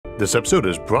This episode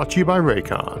is brought to you by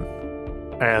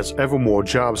Raycon. As ever more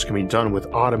jobs can be done with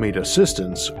automated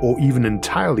assistance or even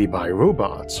entirely by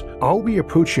robots, are we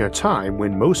approaching a time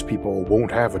when most people won't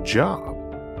have a job?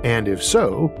 And if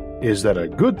so, is that a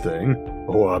good thing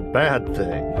or a bad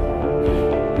thing?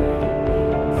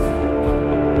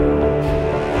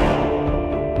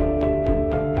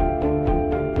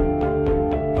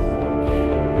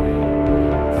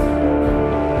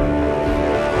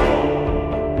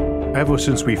 Ever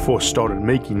since we first started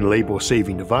making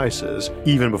labor-saving devices,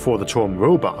 even before the term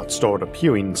robot started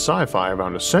appearing in sci-fi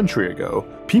around a century ago,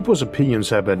 people's opinions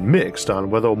have been mixed on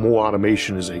whether more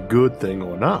automation is a good thing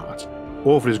or not,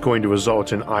 or if it is going to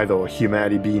result in either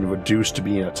humanity being reduced to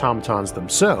being automatons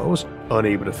themselves,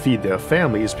 unable to feed their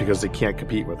families because they can't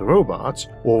compete with robots,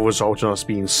 or result in us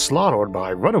being slaughtered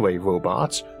by runaway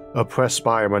robots, oppressed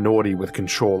by a minority with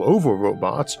control over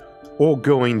robots, or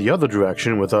going the other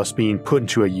direction with us being put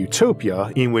into a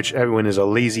utopia in which everyone is a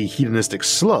lazy hedonistic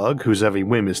slug whose every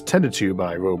whim is tended to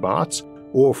by robots,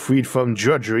 or freed from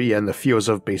drudgery and the fears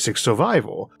of basic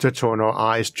survival to turn our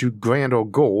eyes to grander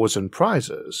goals and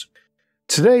prizes.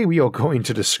 Today we are going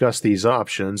to discuss these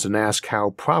options and ask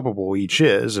how probable each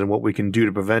is and what we can do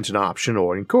to prevent an option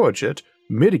or encourage it,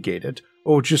 mitigate it,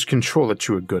 or just control it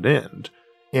to a good end.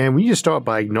 And we need to start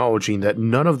by acknowledging that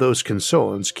none of those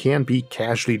concerns can be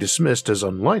casually dismissed as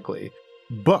unlikely,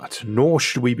 but nor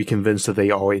should we be convinced that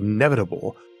they are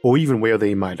inevitable, or even where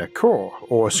they might occur,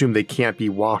 or assume they can't be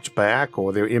walked back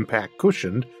or their impact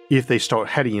cushioned if they start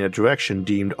heading in a direction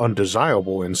deemed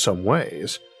undesirable in some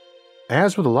ways.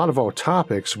 As with a lot of our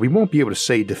topics, we won't be able to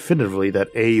say definitively that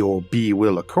A or B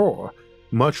will occur.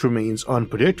 Much remains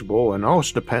unpredictable and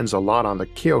also depends a lot on the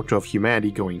character of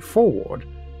humanity going forward.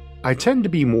 I tend to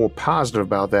be more positive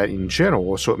about that in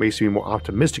general, so it makes me more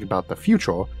optimistic about the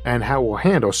future and how we'll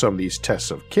handle some of these tests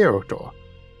of character.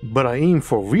 But I aim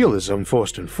for realism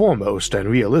first and foremost, and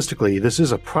realistically this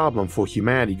is a problem for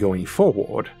humanity going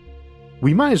forward.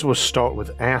 We might as well start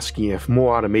with asking if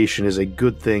more automation is a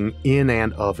good thing in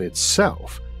and of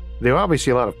itself. There are obviously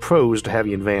a lot of pros to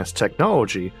having advanced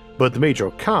technology, but the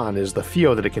major con is the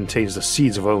fear that it contains the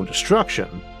seeds of our own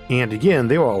destruction. And again,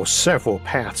 there are several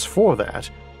paths for that.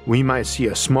 We might see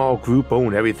a small group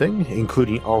own everything,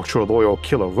 including ultra-loyal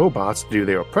killer robots to do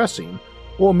their oppressing,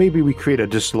 or maybe we create a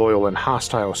disloyal and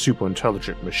hostile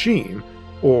super-intelligent machine,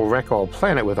 or wreck our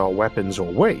planet with our weapons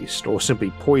or waste, or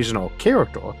simply poison our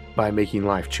character by making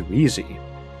life too easy.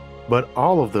 But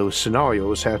all of those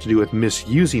scenarios have to do with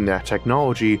misusing that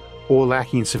technology or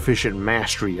lacking sufficient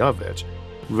mastery of it.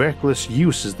 Reckless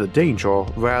use is the danger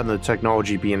rather than the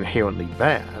technology being inherently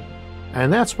bad.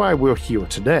 And that's why we're here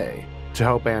today, to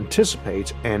help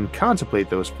anticipate and contemplate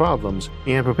those problems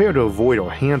and prepare to avoid or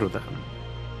handle them.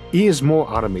 Is more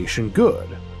automation good?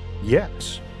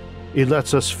 Yes. It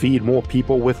lets us feed more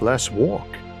people with less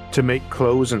work, to make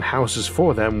clothes and houses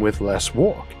for them with less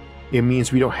work. It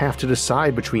means we don't have to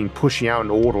decide between pushing out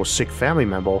an old or sick family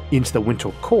member into the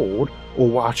winter cold or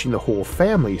watching the whole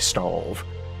family starve.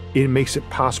 It makes it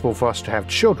possible for us to have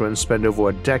children spend over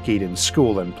a decade in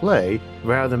school and play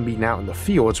rather than being out in the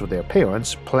fields with their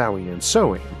parents plowing and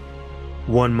sowing.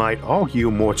 One might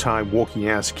argue more time working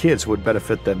as kids would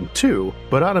benefit them too,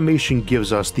 but automation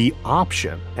gives us the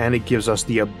option and it gives us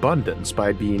the abundance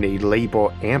by being a labor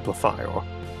amplifier.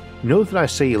 Note that I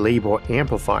say labor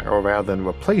amplifier rather than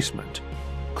replacement.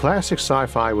 Classic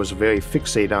sci-fi was very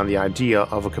fixated on the idea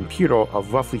of a computer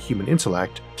of roughly human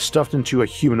intellect stuffed into a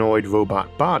humanoid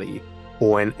robot body,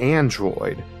 or an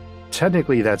android.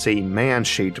 Technically that's a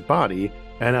man-shaped body,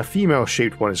 and a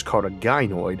female-shaped one is called a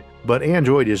gynoid, but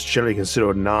android is generally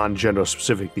considered non-gender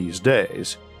specific these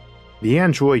days. The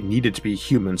android needed to be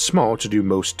human small to do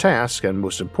most tasks and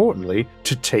most importantly,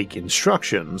 to take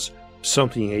instructions,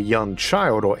 something a young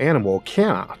child or animal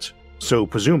cannot. So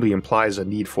presumably implies a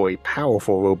need for a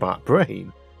powerful robot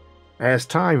brain. As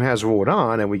time has rolled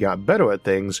on and we got better at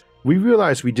things, we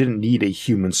realized we didn't need a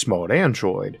human smart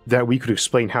android that we could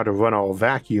explain how to run our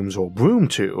vacuums or broom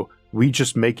to. We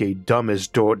just make a dumb as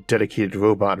dirt dedicated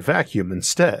robot vacuum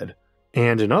instead.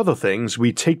 And in other things,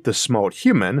 we take the smart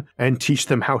human and teach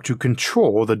them how to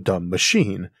control the dumb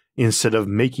machine, instead of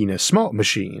making a smart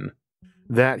machine.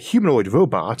 That humanoid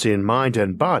robot in mind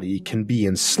and body can be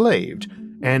enslaved,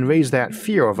 and raise that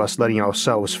fear of us letting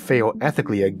ourselves fail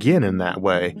ethically again in that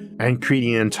way, and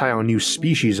creating an entire new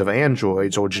species of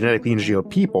androids or genetically engineered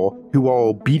people who are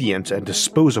obedient and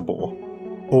disposable,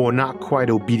 or not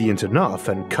quite obedient enough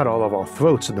and cut all of our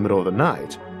throats in the middle of the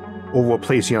night, or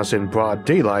replacing us in broad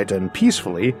daylight and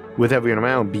peacefully with everyone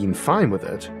around being fine with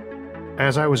it.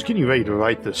 As I was getting ready to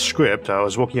write the script, I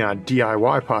was working on a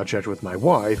DIY project with my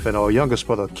wife, and our youngest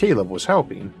brother Caleb was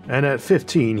helping, and at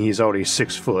 15 he's already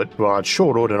 6 foot,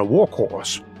 broad-shouldered, and a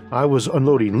workhorse. I was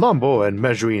unloading lumber and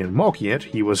measuring and marking it,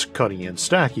 he was cutting and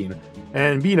stacking,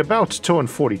 and being about to turn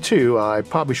 42, I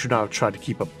probably should not have tried to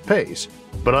keep up the pace.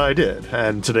 But I did,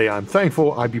 and today I'm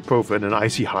thankful ibuprofen and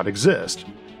icy hot exist.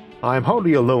 I'm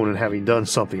hardly alone in having done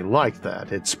something like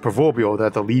that. It's proverbial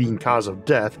that the leading cause of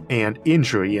death and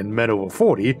injury in men over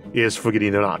 40 is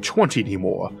forgetting they're not 20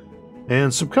 anymore.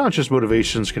 And subconscious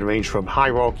motivations can range from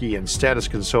hierarchy and status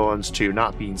concerns to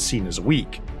not being seen as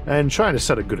weak, and trying to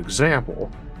set a good example.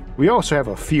 We also have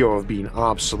a fear of being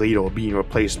obsolete or being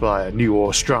replaced by a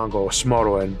newer, stronger,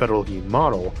 smarter, and better-looking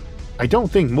model. I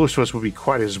don't think most of us would be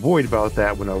quite as worried about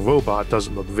that when a robot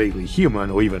doesn't look vaguely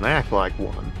human or even act like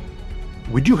one.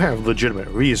 We do have legitimate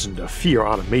reason to fear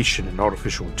automation and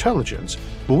artificial intelligence,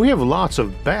 but we have lots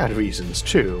of bad reasons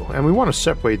too, and we want to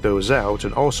separate those out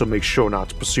and also make sure not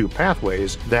to pursue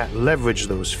pathways that leverage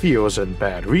those fears and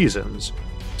bad reasons.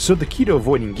 So the key to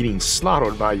avoiding getting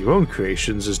slaughtered by your own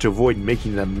creations is to avoid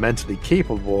making them mentally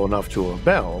capable enough to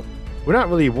rebel. We're not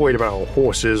really worried about our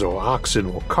horses or oxen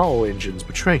or car engines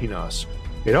betraying us.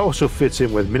 It also fits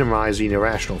in with minimizing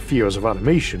irrational fears of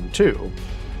automation too.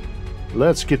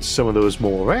 Let's get to some of those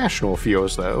more rational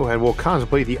fears though, and we'll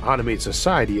contemplate the automated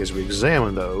society as we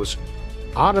examine those.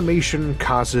 Automation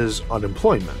causes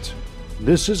unemployment.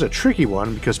 This is a tricky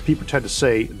one because people tend to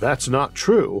say that's not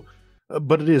true,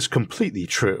 but it is completely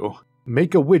true.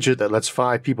 Make a widget that lets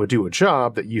 5 people do a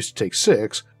job that used to take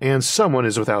 6, and someone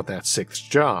is without that 6th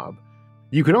job.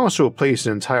 You can also replace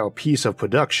an entire piece of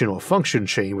production or function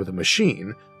chain with a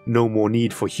machine. No more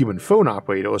need for human phone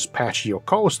operators patching your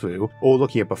calls through or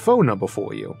looking up a phone number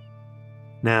for you.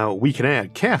 Now, we can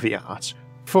add caveats.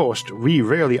 First, we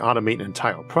rarely automate an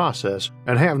entire process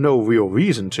and have no real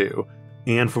reason to,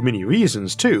 and for many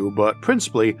reasons too, but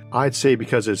principally I'd say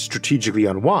because it's strategically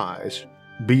unwise,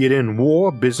 be it in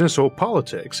war, business, or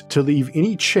politics, to leave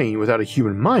any chain without a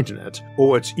human mind in it,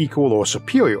 or its equal or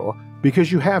superior,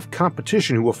 because you have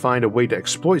competition who will find a way to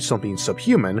exploit something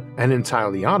subhuman and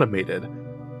entirely automated.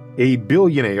 A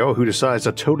billionaire who decides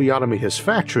to totally automate his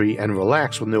factory and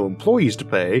relax with no employees to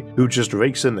pay, who just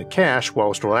rakes in the cash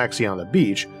whilst relaxing on the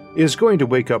beach, is going to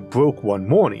wake up broke one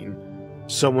morning.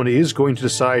 Someone is going to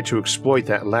decide to exploit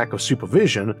that lack of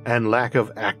supervision and lack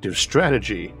of active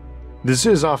strategy. This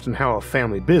is often how a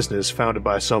family business founded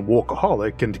by some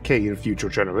workaholic can decay in future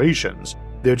generations.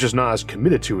 They're just not as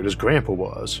committed to it as Grandpa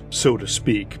was, so to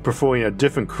speak, preferring a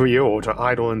different career or to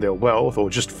idle in their wealth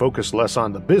or just focus less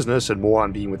on the business and more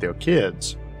on being with their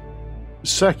kids.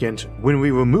 Second, when we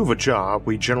remove a job,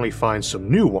 we generally find some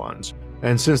new ones,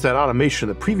 and since that automation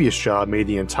of the previous job made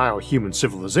the entire human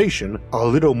civilization a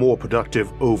little more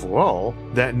productive overall,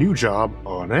 that new job,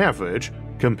 on average,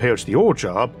 compared to the old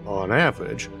job, on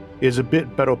average, is a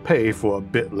bit better pay for a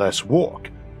bit less work,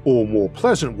 or more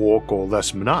pleasant work or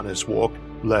less monotonous work,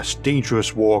 less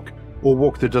dangerous work, or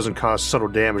work that doesn't cause subtle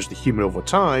damage to the human over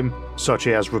time, such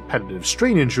as repetitive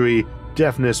strain injury,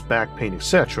 deafness, back pain,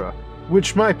 etc.,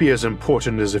 which might be as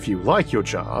important as if you like your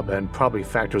job and probably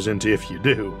factors into if you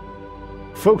do.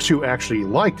 Folks who actually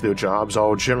like their jobs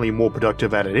are generally more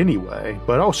productive at it anyway,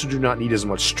 but also do not need as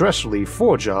much stress relief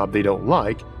for a job they don't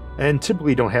like, and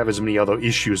typically don't have as many other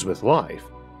issues with life.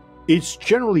 It's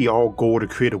generally our goal to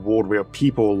create a world where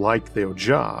people like their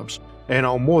jobs, and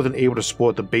are more than able to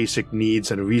support the basic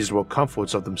needs and reasonable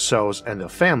comforts of themselves and their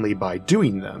family by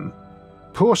doing them.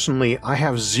 Personally, I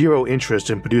have zero interest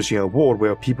in producing a world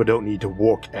where people don't need to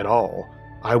work at all.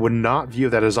 I would not view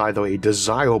that as either a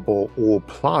desirable or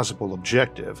plausible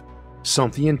objective.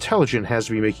 Something intelligent has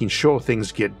to be making sure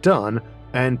things get done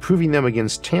and proving them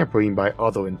against tampering by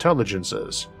other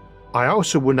intelligences. I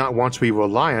also would not want to be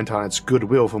reliant on its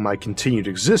goodwill for my continued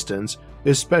existence,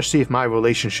 especially if my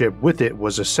relationship with it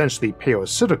was essentially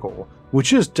parasitical,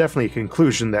 which is definitely a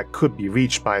conclusion that could be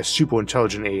reached by a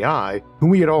super-intelligent AI whom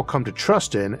we had all come to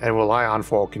trust in and rely on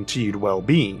for our continued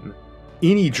well-being.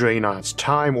 Any drain on its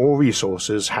time or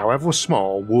resources, however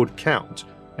small, would count,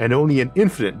 and only an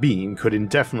infinite being could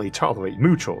indefinitely tolerate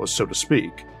mutuals, so to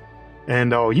speak.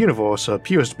 And our universe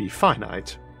appears to be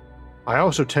finite. I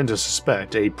also tend to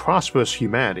suspect a prosperous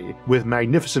humanity with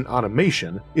magnificent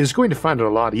automation is going to find it a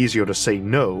lot easier to say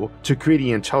no to creating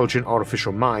intelligent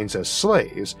artificial minds as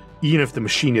slaves, even if the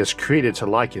machine is created to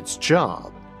like its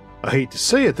job. I hate to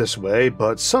say it this way,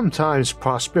 but sometimes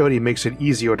prosperity makes it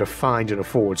easier to find and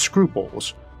afford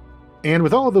scruples. And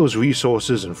with all those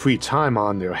resources and free time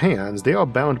on their hands, there are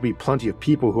bound to be plenty of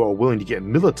people who are willing to get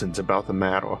militant about the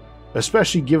matter.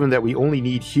 especially given that we only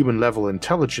need human-level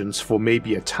intelligence for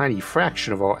maybe a tiny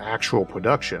fraction of our actual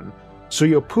production, so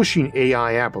you're pushing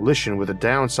AI abolition with the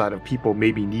downside of people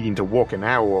maybe needing to work an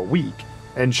hour a week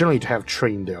and generally to have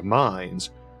trained their minds.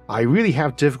 I really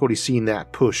have difficulty seeing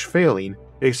that push failing,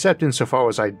 except insofar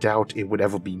as I doubt it would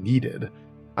ever be needed.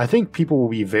 I think people will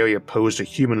be very opposed to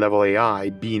human-level AI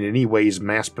being in any ways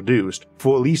mass-produced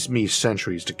for at least many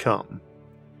centuries to come.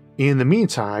 In the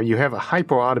meantime, you have a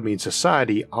hyper-automated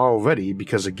society already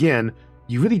because again,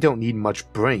 you really don't need much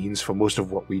brains for most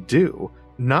of what we do,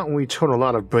 not when we turn a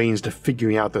lot of brains to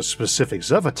figuring out the specifics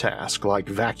of a task like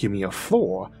vacuuming a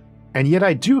floor. And yet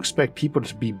I do expect people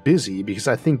to be busy because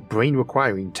I think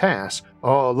brain-requiring tasks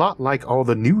are a lot like all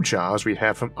the new jobs we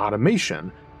have from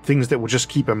automation, things that will just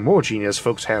keep emerging as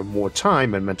folks have more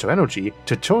time and mental energy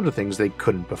to turn to things they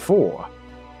couldn't before.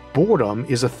 Boredom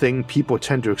is a thing people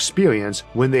tend to experience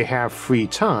when they have free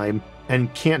time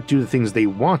and can't do the things they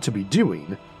want to be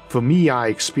doing. For me, I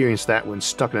experienced that when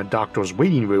stuck in a doctor's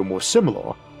waiting room or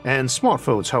similar, and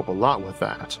smartphones help a lot with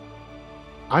that.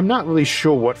 I'm not really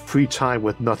sure what free time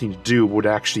with nothing to do would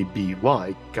actually be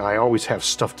like. I always have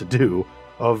stuff to do,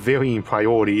 of varying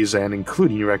priorities and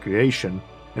including recreation,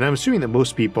 and I'm assuming that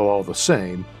most people are the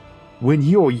same. When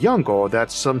you're younger,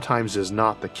 that sometimes is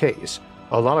not the case.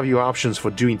 A lot of your options for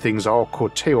doing things are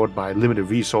curtailed by limited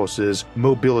resources,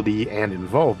 mobility, and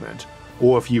involvement,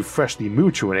 or if you freshly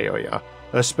moved to an area,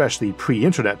 especially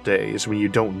pre-internet days when you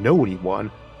don't know anyone,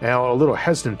 and are a little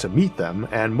hesitant to meet them,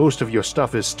 and most of your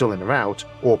stuff is still en route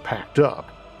or packed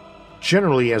up.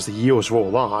 Generally, as the years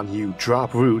roll on, you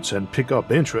drop roots and pick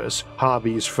up interests,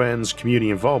 hobbies, friends,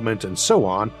 community involvement, and so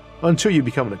on, until you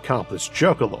become an accomplished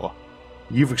juggler.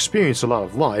 You've experienced a lot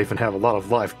of life and have a lot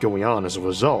of life going on as a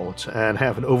result, and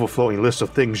have an overflowing list of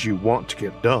things you want to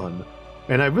get done.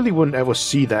 And I really wouldn't ever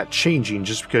see that changing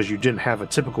just because you didn't have a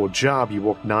typical job you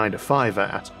worked 9 to 5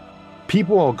 at.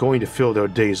 People are going to fill their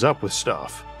days up with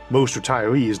stuff. Most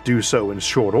retirees do so in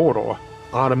short order.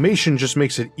 Automation just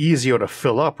makes it easier to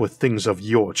fill up with things of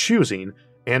your choosing,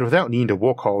 and without needing to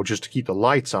work hard just to keep the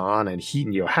lights on and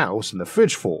heating your house and the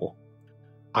fridge full.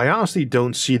 I honestly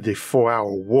don't see the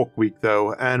 4-hour work week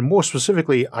though, and more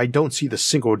specifically, I don't see the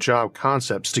single job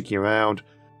concept sticking around.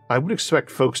 I would expect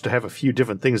folks to have a few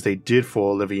different things they did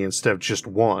for a living instead of just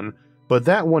one, but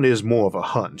that one is more of a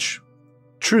hunch.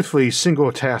 Truthfully,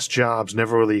 single-task jobs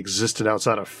never really existed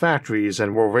outside of factories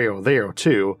and were rare there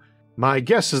too. My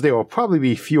guess is there will probably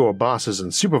be fewer bosses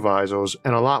and supervisors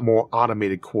and a lot more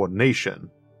automated coordination.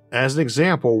 As an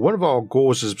example, one of our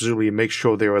goals is presumably to make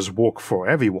sure there is work for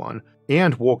everyone,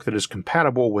 and work that is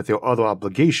compatible with their other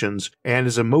obligations and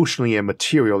is emotionally and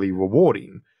materially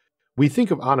rewarding. We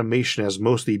think of automation as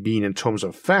mostly being in terms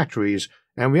of factories,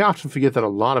 and we often forget that a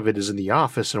lot of it is in the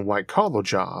office and white-collar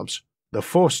jobs. The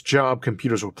first job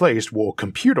computers replaced were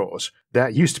computers.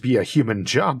 That used to be a human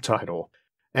job title.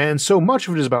 And so much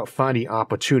of it is about finding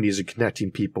opportunities and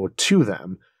connecting people to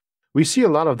them. We see a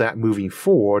lot of that moving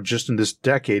forward just in this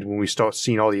decade when we start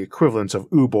seeing all the equivalents of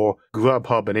Uber,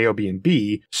 Grubhub, and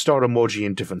Airbnb start emerging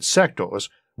in different sectors,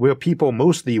 where people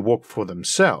mostly work for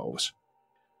themselves.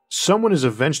 Someone is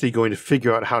eventually going to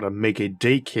figure out how to make a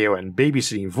daycare and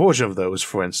babysitting version of those,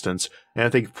 for instance, and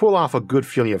if they pull off a good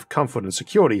feeling of comfort and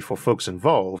security for folks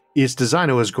involved, its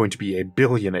designer is going to be a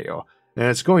billionaire, and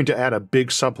it's going to add a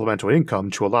big supplemental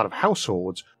income to a lot of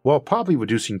households while probably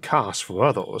reducing costs for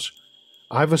others.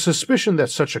 I have a suspicion that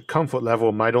such a comfort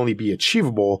level might only be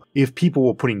achievable if people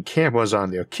were putting cameras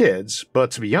on their kids,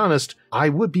 but to be honest, I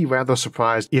would be rather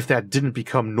surprised if that didn't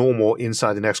become normal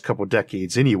inside the next couple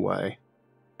decades anyway.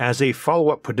 As a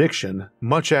follow-up prediction,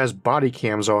 much as body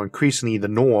cams are increasingly the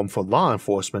norm for law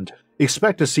enforcement,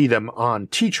 expect to see them on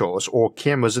teachers or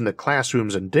cameras in the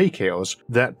classrooms and daycares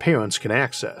that parents can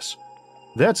access.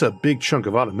 That's a big chunk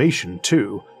of automation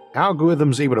too.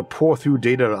 Algorithms able to pour through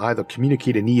data to either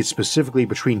communicate a need specifically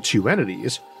between two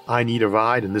entities, I need a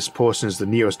ride and this person is the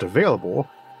nearest available,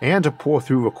 and to pour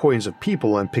through recordings of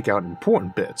people and pick out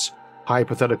important bits,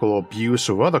 hypothetical abuse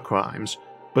or other crimes,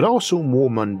 but also more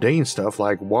mundane stuff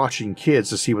like watching kids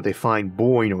to see what they find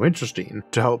boring or interesting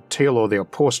to help tailor their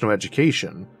personal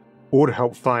education, or to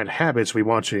help find habits we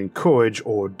want to encourage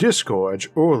or discourage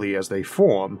early as they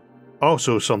form.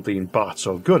 Also something bots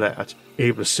are good at,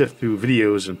 able to sift through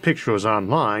videos and pictures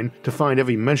online to find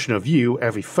every mention of you,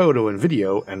 every photo and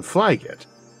video, and flag it.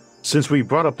 Since we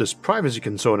brought up this privacy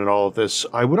concern in all of this,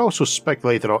 I would also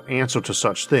speculate that our answer to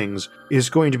such things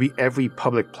is going to be every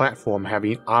public platform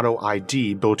having auto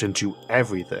ID built into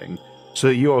everything, so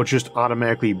that you are just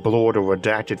automatically blurred or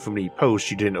redacted from any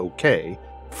post you didn't okay,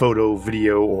 photo,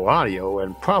 video, or audio,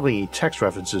 and probably any text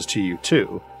references to you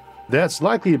too. That's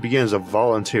likely to begin as a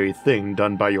voluntary thing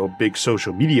done by your big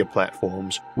social media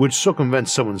platforms, which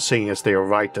circumvents someone saying it's their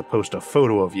right to post a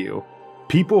photo of you.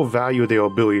 People value their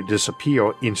ability to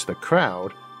disappear into the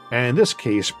crowd, and in this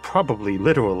case probably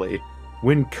literally.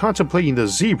 When contemplating the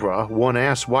zebra, one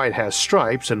asks why it has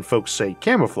stripes and folks say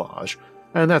camouflage,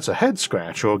 and that's a head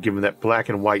scratcher given that black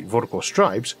and white vertical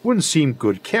stripes wouldn't seem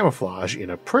good camouflage in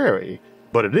a prairie,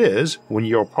 but it is when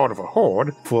you're part of a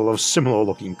horde full of similar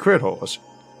looking critters.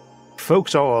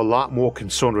 Folks are a lot more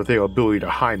concerned with their ability to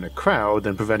hide in a crowd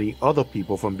than preventing other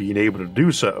people from being able to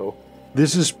do so.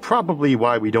 This is probably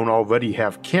why we don't already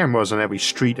have cameras on every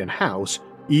street and house,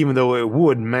 even though it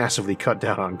would massively cut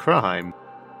down on crime.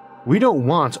 We don't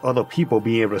want other people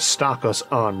being able to stalk us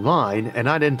online, and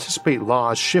I'd anticipate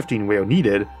laws shifting where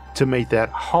needed to make that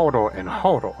harder and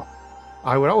harder.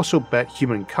 I would also bet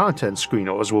human content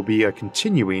screeners will be a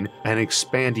continuing and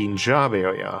expanding job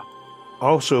area.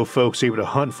 Also, folks able to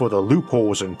hunt for the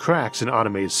loopholes and cracks in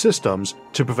automated systems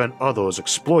to prevent others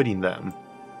exploiting them.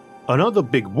 Another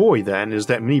big worry then is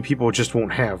that many people just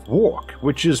won't have work,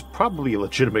 which is probably a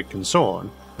legitimate concern,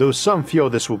 though some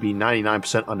feel this will be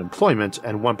 99% unemployment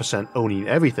and 1% owning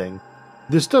everything.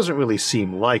 This doesn't really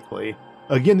seem likely.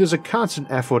 Again, there's a constant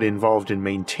effort involved in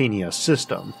maintaining a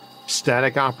system.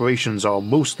 Static operations are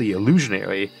mostly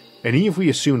illusionary, and even if we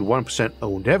assumed 1%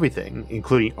 owned everything,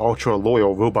 including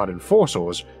ultra-loyal robot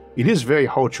enforcers, it is very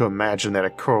hard to imagine that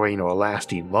occurring or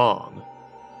lasting long.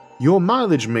 Your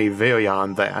mileage may vary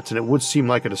on that, and it would seem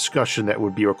like a discussion that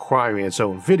would be requiring its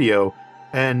own video,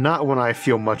 and not one I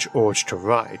feel much urge to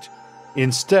write.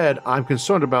 Instead, I'm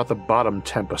concerned about the bottom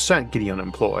 10% getting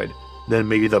unemployed, then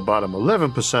maybe the bottom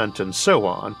 11% and so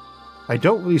on. I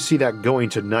don't really see that going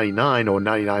to 99 or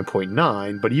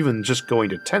 99.9, but even just going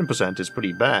to 10% is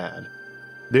pretty bad.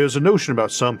 There's a notion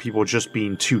about some people just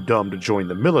being too dumb to join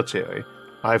the military.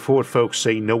 I've heard folks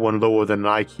say no one lower than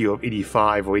an IQ of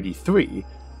 85 or 83,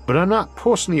 but I'm not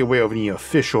personally aware of any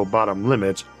official bottom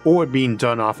limit or it being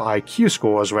done off IQ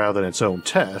scores rather than its own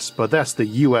test, but that's the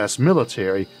US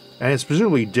military, and it's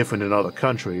presumably different in other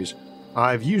countries.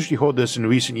 I've usually heard this in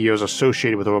recent years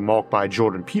associated with a remark by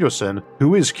Jordan Peterson,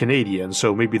 who is Canadian,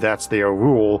 so maybe that's their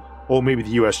rule, or maybe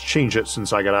the US changed it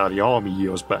since I got out of the army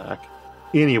years back.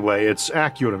 Anyway, it's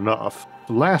accurate enough.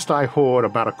 Last I heard,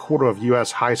 about a quarter of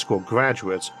US high school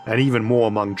graduates, and even more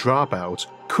among dropouts,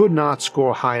 could not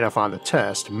score high enough on the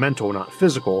test, mental not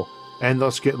physical, and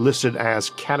thus get listed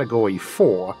as Category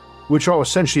 4, which are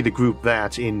essentially the group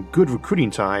that, in good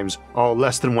recruiting times, are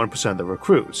less than 1% of the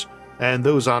recruits, and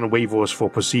those on waivers for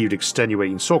perceived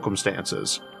extenuating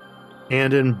circumstances.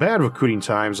 And in bad recruiting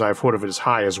times, I've heard of it as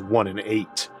high as 1 in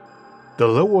 8. The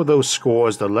lower those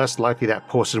scores, the less likely that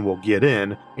person will get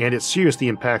in, and it seriously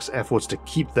impacts efforts to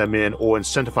keep them in or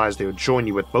incentivize their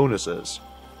joining with bonuses.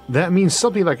 That means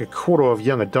something like a quarter of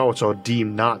young adults are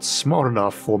deemed not smart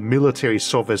enough for military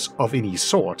service of any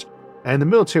sort, and the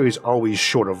military is always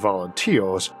short of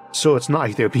volunteers, so it's not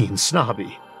like they're being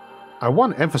snobby. I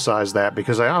want to emphasize that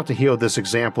because I often hear this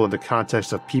example in the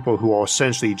context of people who are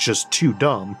essentially just too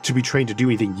dumb to be trained to do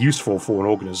anything useful for an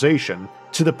organization,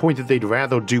 to the point that they'd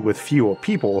rather do with fewer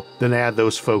people than add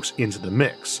those folks into the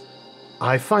mix.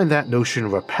 I find that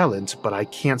notion repellent, but I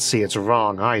can't say it's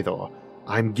wrong either.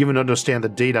 I'm given to understand the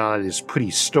data on it is pretty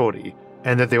sturdy,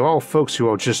 and that there are folks who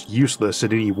are just useless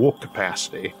in any work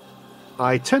capacity.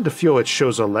 I tend to feel it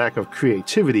shows a lack of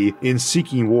creativity in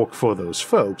seeking work for those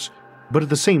folks, but at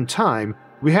the same time,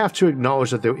 we have to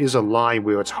acknowledge that there is a line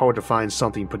where it's hard to find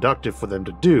something productive for them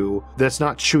to do that's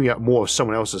not chewing up more of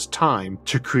someone else's time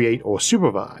to create or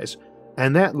supervise,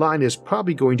 and that line is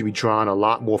probably going to be drawn a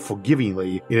lot more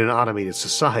forgivingly in an automated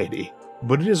society.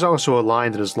 But it is also a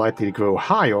line that is likely to grow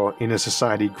higher in a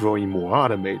society growing more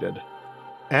automated.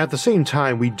 At the same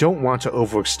time, we don't want to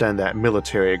overextend that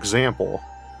military example.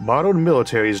 Modern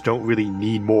militaries don't really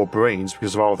need more brains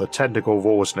because of all the technical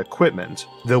roles and equipment,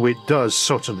 though it does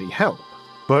certainly help,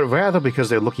 but rather because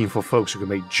they're looking for folks who can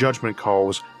make judgment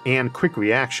calls and quick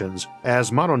reactions,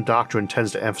 as modern doctrine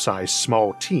tends to emphasize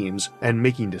small teams and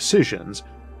making decisions.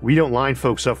 We don't line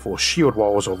folks up for shield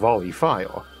walls or volley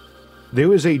fire.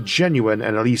 There is a genuine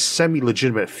and at least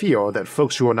semi-legitimate fear that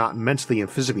folks who are not mentally and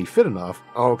physically fit enough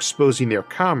are exposing their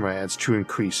comrades to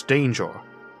increased danger.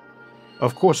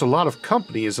 Of course, a lot of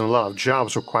companies and a lot of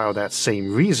jobs require that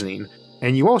same reasoning,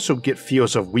 and you also get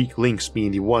fears of weak links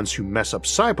being the ones who mess up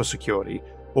cybersecurity,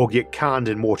 or get conned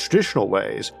in more traditional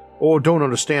ways, or don't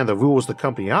understand the rules the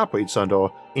company operates under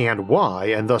and why,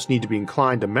 and thus need to be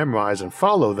inclined to memorize and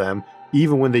follow them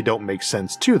even when they don't make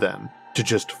sense to them, to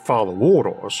just follow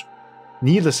orders.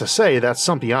 Needless to say, that's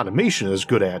something automation is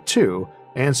good at too,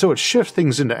 And so it shifts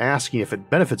things into asking if it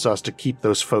benefits us to keep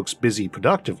those folks busy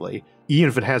productively, even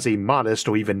if it has a modest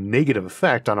or even negative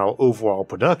effect on our overall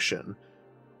production.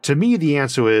 To me, the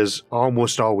answer is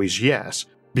almost always yes,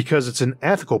 because it's an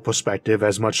ethical perspective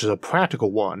as much as a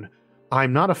practical one.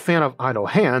 I'm not a fan of idle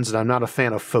hands, and I'm not a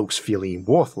fan of folks feeling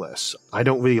worthless. I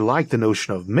don't really like the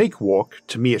notion of make work.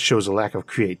 To me it shows a lack of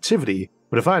creativity,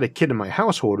 but if I had a kid in my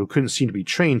household who couldn't seem to be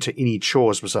trained to any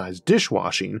chores besides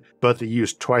dishwashing, but they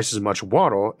used twice as much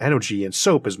water, energy, and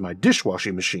soap as my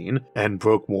dishwashing machine, and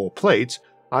broke more plates,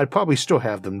 I'd probably still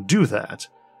have them do that.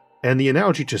 And the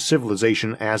analogy to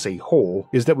civilization as a whole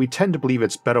is that we tend to believe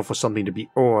it's better for something to be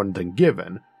earned than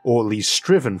given, or at least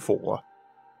striven for.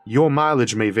 Your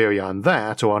mileage may vary on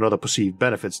that or on other perceived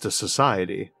benefits to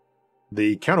society.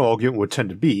 The counter-argument would tend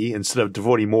to be, instead of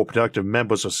devoting more productive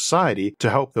members of society to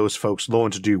help those folks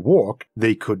learn to do work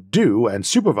they could do and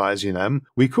supervising them,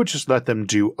 we could just let them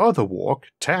do other work,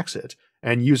 tax it,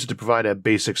 and use it to provide a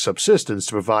basic subsistence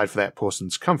to provide for that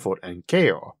person's comfort and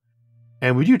care.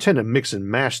 And we do tend to mix and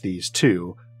match these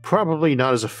two, probably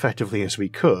not as effectively as we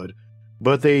could,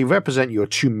 but they represent your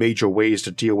two major ways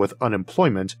to deal with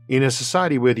unemployment in a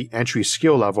society where the entry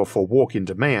skill level for work in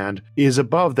demand is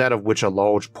above that of which a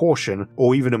large portion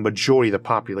or even a majority of the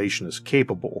population is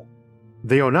capable.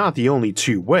 They are not the only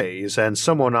two ways, and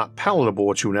some are not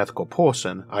palatable to an ethical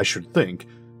person, I should think,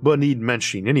 but need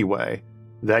mentioning anyway,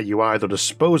 that you either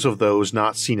dispose of those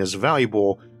not seen as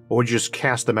valuable or just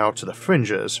cast them out to the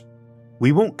fringes.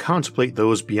 We won't contemplate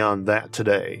those beyond that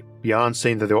today, beyond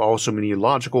saying that there are also many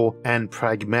logical and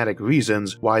pragmatic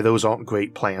reasons why those aren't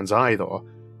great plans either,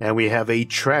 and we have a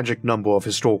tragic number of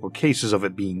historical cases of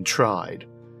it being tried.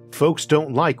 Folks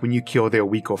don't like when you kill their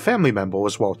weaker family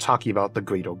members while talking about the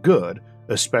greater good,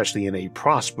 especially in a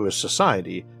prosperous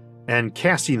society, and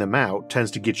casting them out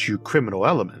tends to get you criminal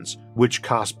elements, which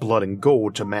cost blood and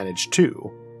gold to manage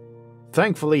too.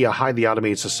 Thankfully, a highly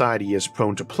automated society is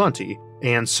prone to plenty,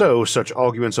 and so such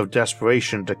arguments of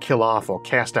desperation to kill off or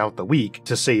cast out the weak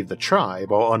to save the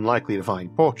tribe are unlikely to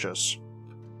find purchase.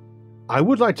 I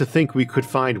would like to think we could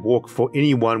find work for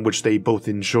anyone which they both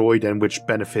enjoyed and which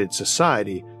benefited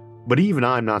society, but even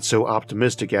I'm not so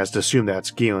optimistic as to assume that's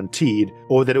guaranteed,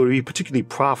 or that it would be particularly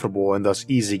profitable and thus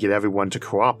easy to get everyone to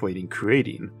cooperate in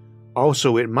creating.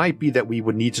 Also, it might be that we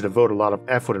would need to devote a lot of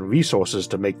effort and resources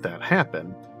to make that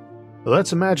happen.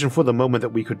 Let's imagine for the moment that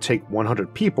we could take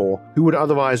 100 people who would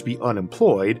otherwise be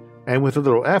unemployed, and with a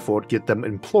little effort get them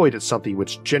employed at something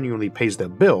which genuinely pays their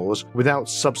bills without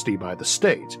subsidy by the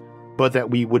state, but that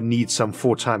we would need some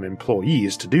full-time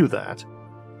employees to do that.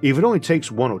 If it only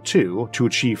takes one or two to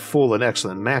achieve full and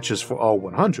excellent matches for all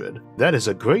 100, that is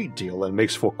a great deal and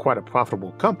makes for quite a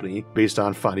profitable company based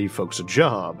on finding folks a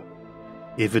job.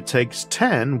 If it takes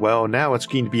 10, well, now it's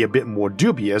going to be a bit more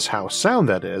dubious how sound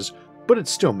that is, but it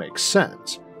still makes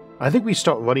sense. I think we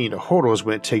start running into hurdles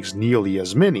when it takes nearly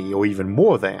as many, or even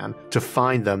more than, to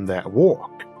find them that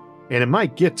work. And it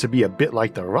might get to be a bit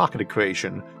like the rocket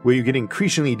equation, where you get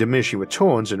increasingly diminishing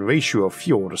returns in ratio of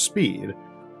fuel to speed.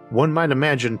 One might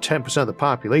imagine 10% of the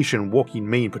population working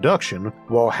main production,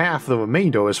 while half the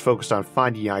remainder is focused on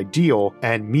finding ideal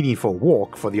and meaningful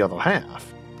work for the other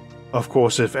half. Of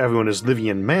course, if everyone is living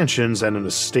in mansions and in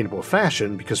a sustainable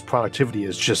fashion because productivity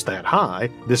is just that high,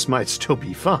 this might still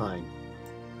be fine.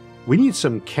 We need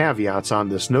some caveats on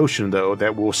this notion though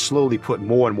that will slowly put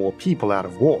more and more people out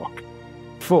of work.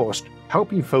 First,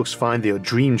 helping folks find their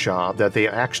dream job that they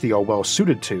actually are well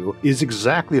suited to is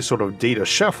exactly the sort of data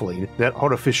shuffling that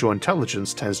artificial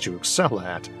intelligence tends to excel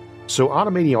at, so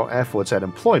automating our efforts at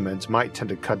employment might tend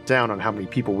to cut down on how many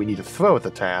people we need to throw at the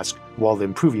task while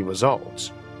improving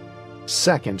results.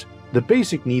 Second, the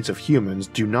basic needs of humans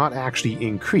do not actually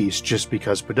increase just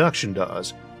because production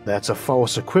does. That's a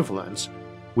false equivalence.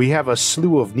 We have a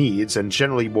slew of needs and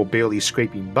generally we're barely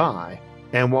scraping by,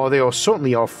 and while they are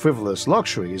certainly our frivolous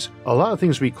luxuries, a lot of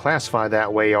things we classify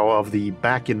that way are of the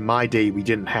back in my day we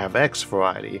didn't have X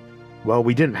variety. Well,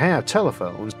 we didn't have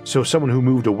telephones, so someone who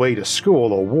moved away to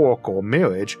school or work or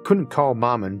marriage couldn't call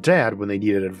mom and dad when they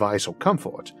needed advice or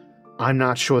comfort. I'm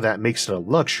not sure that makes it a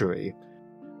luxury.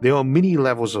 There are many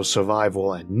levels of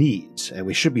survival and needs, and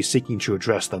we should be seeking to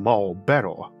address them all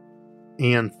better.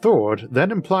 And third,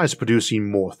 that implies producing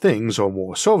more things or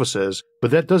more services, but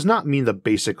that does not mean the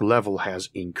basic level has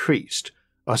increased.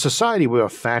 A society where a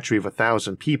factory of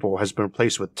 1,000 people has been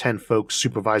replaced with 10 folks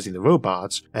supervising the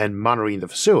robots and monitoring the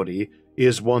facility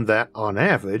is one that, on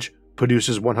average,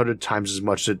 produces 100 times as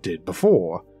much as it did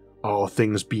before. All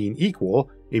things being equal,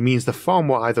 it means the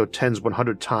farmer either tends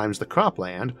 100 times the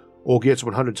cropland, or gets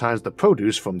 100 times the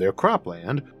produce from their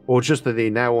cropland, or just that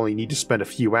they now only need to spend a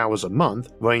few hours a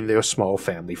month running their small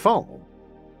family farm.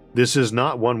 This is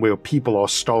not one where people are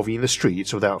starving in the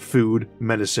streets without food,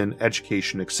 medicine,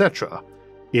 education, etc.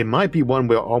 It might be one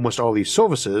where almost all these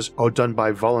services are done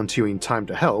by volunteering time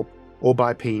to help, or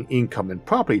by paying income and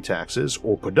property taxes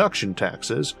or production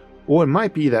taxes, or it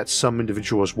might be that some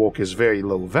individuals' work is very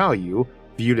low value,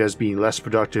 viewed as being less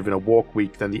productive in a work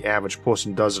week than the average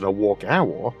person does in a work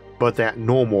hour, but that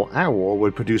normal hour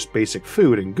would produce basic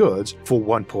food and goods for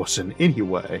one person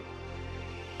anyway.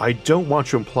 I don't want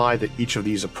to imply that each of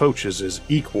these approaches is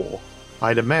equal.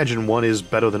 I'd imagine one is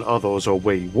better than others or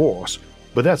way worse,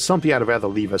 but that's something I'd rather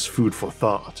leave as food for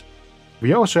thought.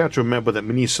 We also have to remember that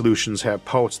many solutions have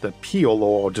parts that appeal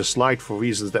or are disliked for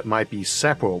reasons that might be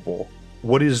separable.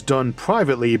 What is done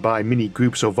privately by many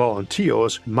groups or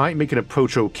volunteers might make an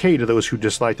approach okay to those who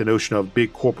dislike the notion of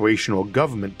big corporation or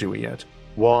government doing it,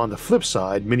 while on the flip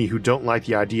side, many who don't like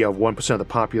the idea of 1% of the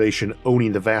population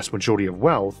owning the vast majority of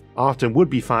wealth often would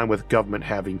be fine with government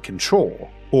having control,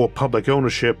 or public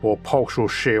ownership or partial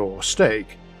share or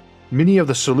stake. Many of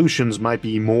the solutions might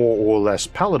be more or less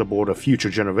palatable to future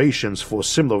generations for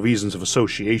similar reasons of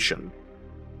association.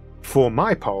 For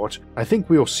my part, I think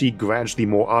we'll see gradually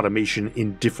more automation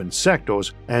in different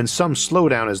sectors and some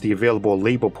slowdown as the available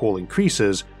labor pool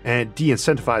increases and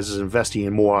de-incentivizes investing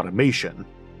in more automation.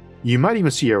 You might even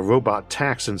see a robot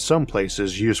tax in some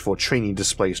places used for training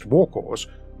displaced workers,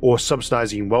 or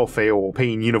subsidizing welfare or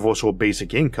paying universal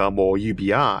basic income or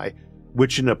UBI,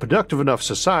 which in a productive enough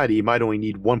society might only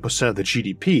need 1% of the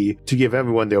GDP to give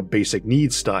everyone their basic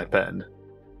needs stipend.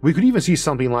 We could even see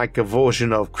something like a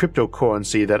version of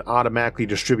cryptocurrency that automatically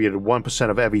distributed 1%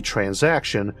 of every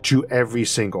transaction to every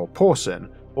single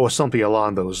person, or something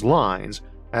along those lines,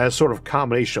 as sort of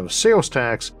combination of sales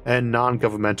tax and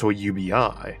non-governmental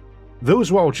UBI.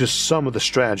 Those were all just some of the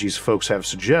strategies folks have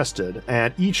suggested,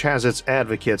 and each has its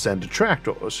advocates and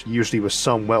detractors, usually with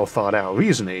some well thought out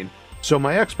reasoning, so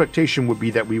my expectation would be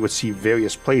that we would see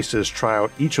various places try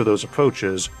out each of those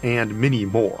approaches and many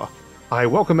more. I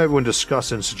welcome everyone to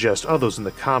discuss and suggest others in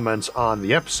the comments on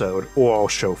the episode or our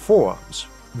show forums,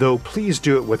 though please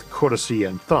do it with courtesy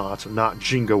and thought, not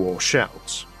jingo or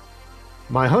shouts.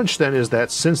 My hunch then is that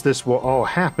since this will all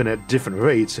happen at different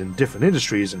rates in different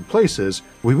industries and places,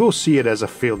 we will see it as a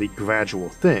fairly gradual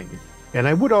thing, and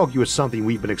I would argue it's something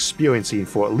we've been experiencing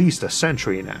for at least a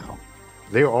century now.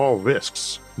 There are all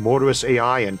risks, murderous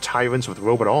AI and tyrants with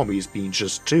robot armies being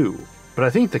just two. But I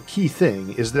think the key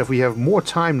thing is that if we have more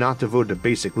time not devoted to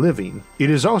basic living, it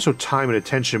is also time and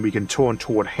attention we can turn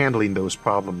toward handling those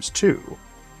problems too.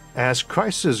 As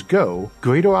crises go,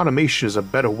 greater automation is a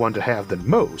better one to have than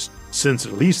most, since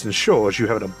it at least ensures you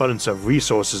have an abundance of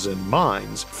resources and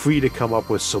minds free to come up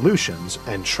with solutions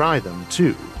and try them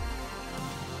too.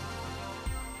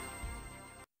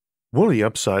 One of the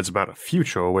upsides about a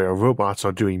future where robots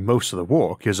are doing most of the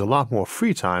work is a lot more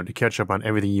free time to catch up on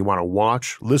everything you want to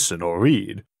watch, listen, or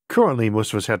read. Currently,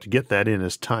 most of us have to get that in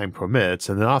as time permits,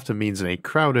 and that often means in a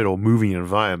crowded or moving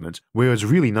environment, where it's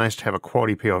really nice to have a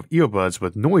quality pair of earbuds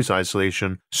with noise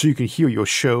isolation so you can hear your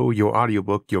show, your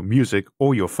audiobook, your music,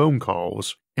 or your phone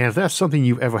calls. And if that's something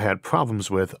you've ever had problems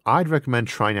with, I'd recommend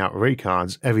trying out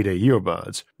Raycon's everyday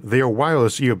earbuds. Their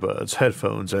wireless earbuds,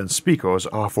 headphones, and speakers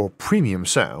offer premium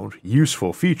sound,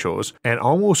 useful features, an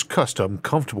almost custom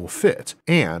comfortable fit,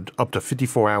 and up to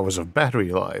 54 hours of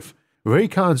battery life.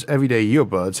 Raycon's everyday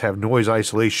earbuds have noise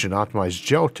isolation optimized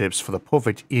gel tips for the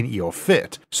perfect in-ear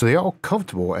fit, so they are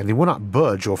comfortable and they will not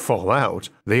budge or fall out.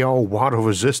 They are water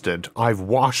resistant, I've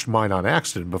washed mine on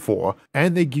accident before,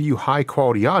 and they give you high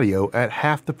quality audio at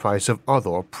half the price of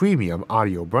other premium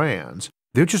audio brands.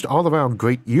 They're just all around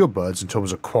great earbuds in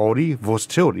terms of quality,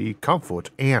 versatility, comfort,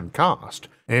 and cost.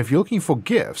 And if you're looking for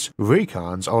gifts,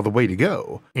 Raycons are the way to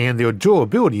go, and their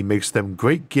durability makes them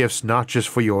great gifts not just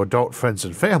for your adult friends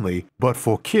and family, but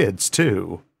for kids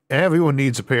too. Everyone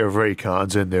needs a pair of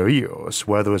Raycons in their ears,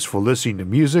 whether it's for listening to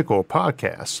music or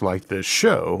podcasts like this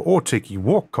show, or taking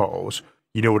work calls.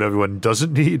 You know what everyone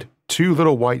doesn't need? Two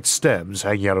little white stems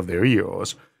hanging out of their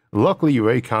ears. Luckily,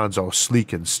 Raycons are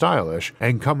sleek and stylish,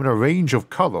 and come in a range of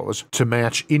colors to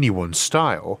match anyone's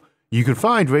style. You can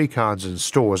find Raycons in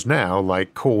stores now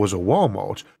like Kohl's or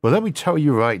Walmart, but let me tell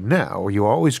you right now, you're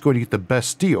always going to get the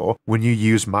best deal when you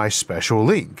use my special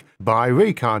link,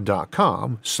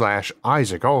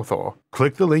 buyraycon.com/IsaacArthur.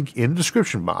 Click the link in the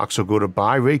description box or go to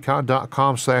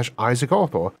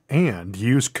buyraycon.com/IsaacArthur and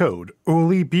use code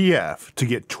EARLYBF to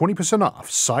get 20% off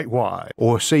site-wide,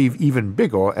 or save even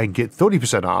bigger and get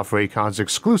 30% off Raycon's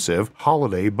exclusive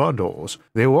holiday bundles.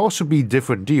 There will also be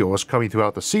different deals coming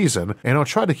throughout the season, and I'll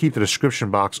try to keep the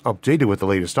description box updated with the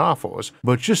latest offers,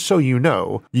 but just so you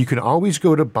know, you can always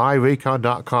go to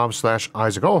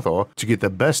buyraycon.com/IsaacArthur to get the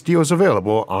best deals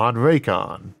available on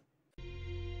Raycon.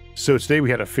 So today we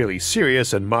had a fairly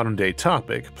serious and modern day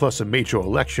topic, plus a major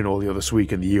election earlier this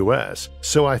week in the US.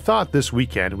 So I thought this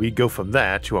weekend we'd go from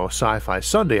that to our Sci-Fi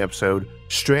Sunday episode,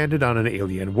 Stranded on an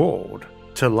Alien World.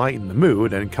 To lighten the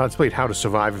mood and contemplate how to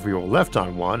survive if we were left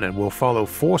on one, and we'll follow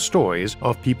 4 stories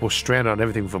of people stranded on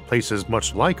everything from places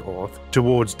much like Earth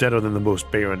towards deader than the most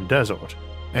barren desert.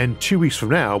 And 2 weeks from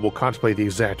now, we'll contemplate the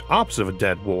exact opposite of a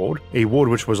dead world, a world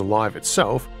which was alive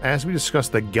itself, as we discuss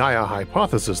the Gaia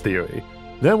hypothesis theory.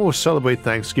 Then we'll celebrate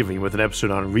Thanksgiving with an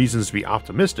episode on reasons to be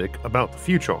optimistic about the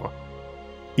future.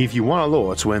 If you want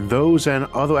alerts when those and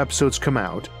other episodes come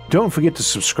out, don't forget to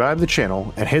subscribe to the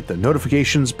channel and hit the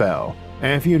notifications bell.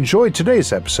 And if you enjoyed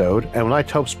today's episode and would like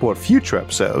to help support future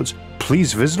episodes,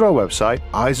 please visit our website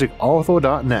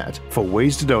isaacarthur.net for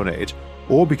ways to donate,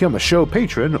 or become a show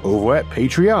patron over at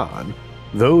Patreon.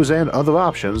 Those and other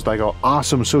options, like our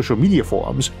awesome social media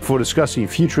forums for discussing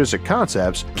futuristic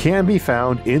concepts, can be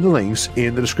found in the links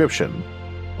in the description.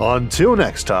 Until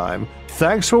next time,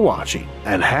 thanks for watching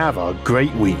and have a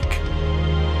great week.